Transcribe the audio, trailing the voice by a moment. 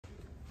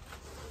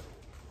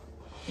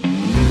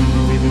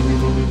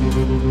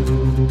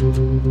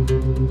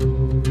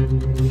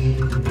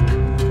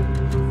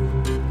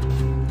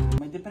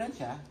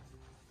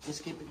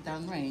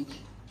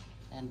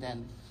and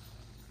then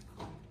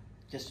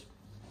just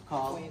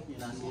call, you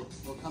know, and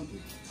we'll come to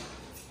you.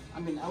 I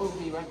mean, I will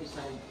be right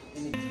beside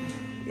any.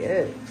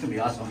 Yeah. It's gonna be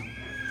awesome.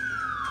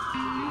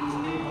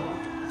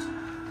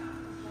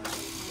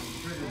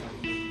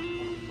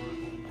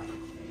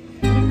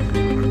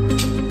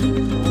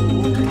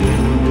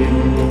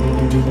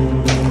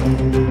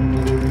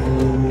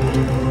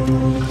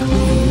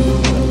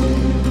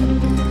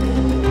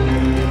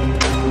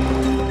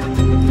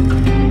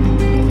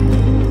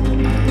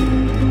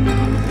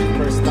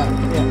 First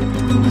time. Yeah.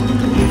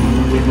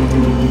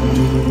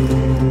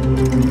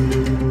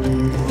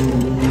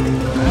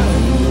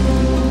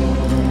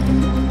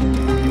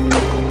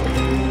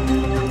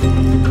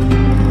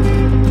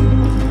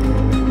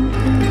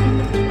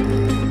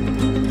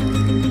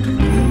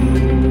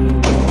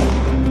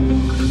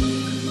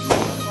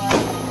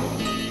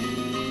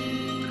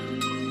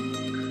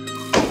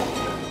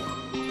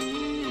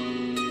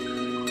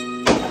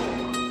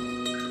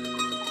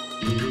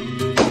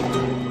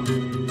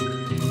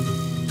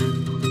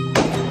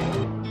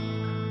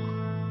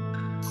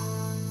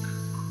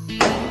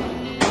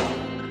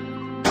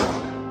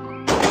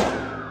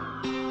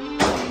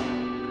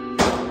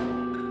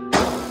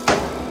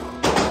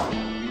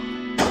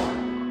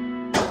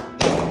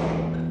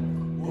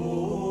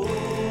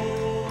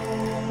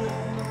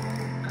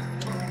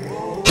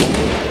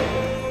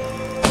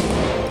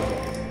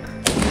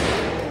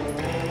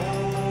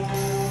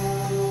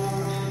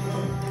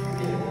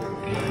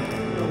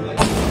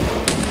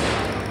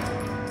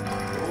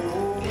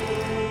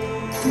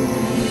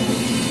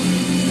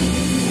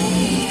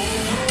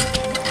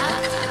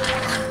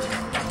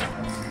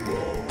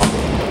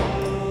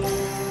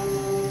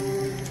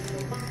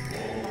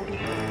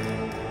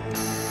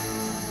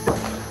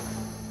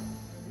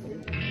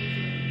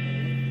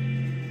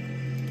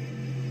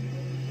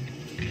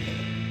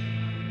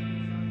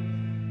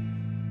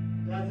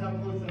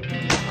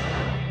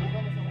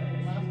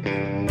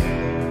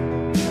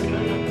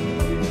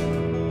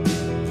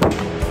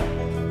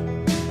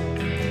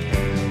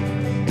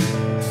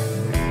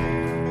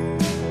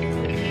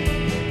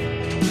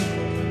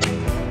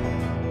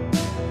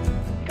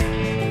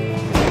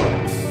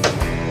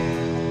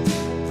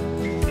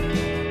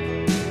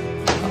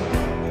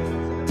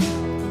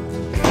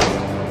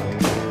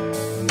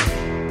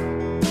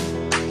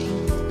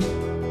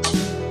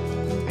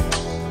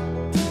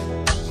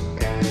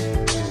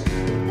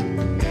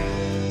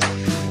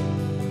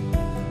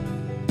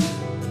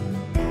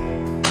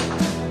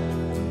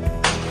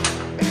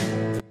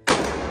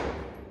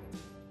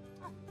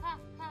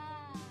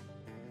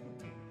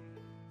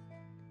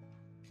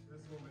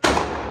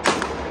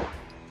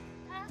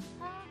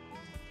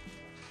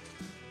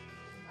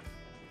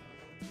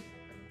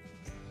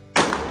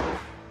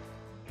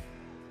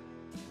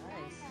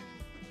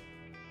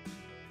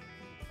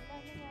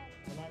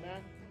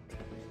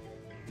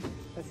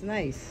 That's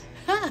nice.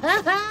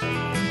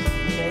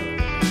 Okay.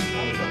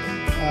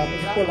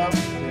 Pull up.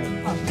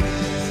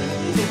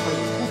 Easy for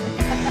you.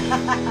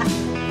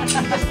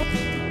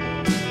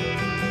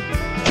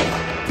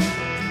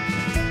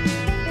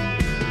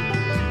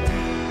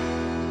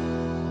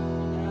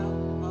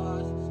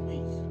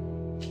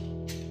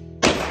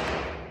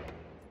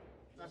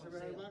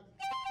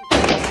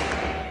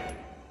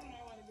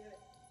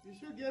 You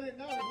should get it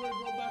now. They're going to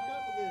go back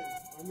up again.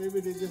 Or maybe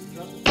they just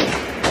drop it.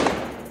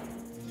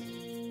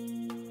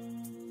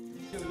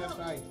 To the left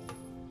side.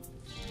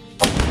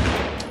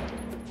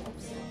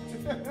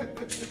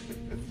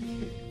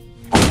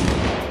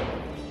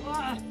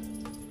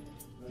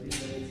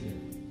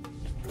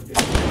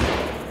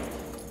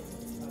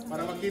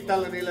 Para makita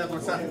lang nila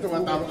kung saan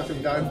tumatama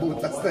kasi daming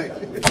butas na eh.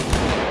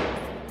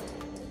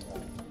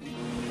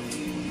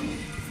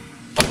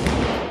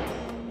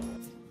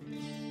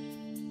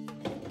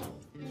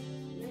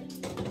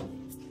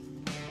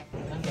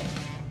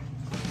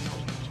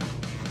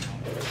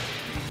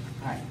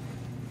 Alright.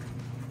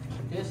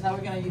 This is how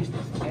we're going to use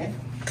this, okay?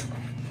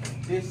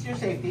 This is your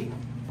safety.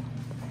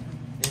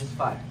 This is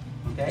fire,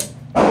 okay?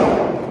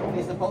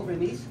 This is the bolt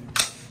release.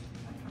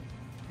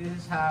 This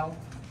is how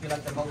you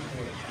let the bolt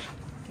through.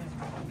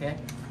 Okay?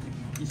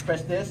 You just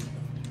press this,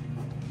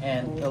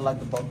 and it'll let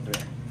the bolt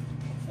through.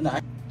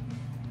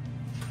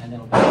 And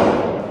it'll go.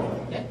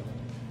 Okay?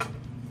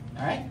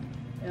 Alright?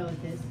 Oh,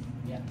 with this?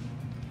 Yeah.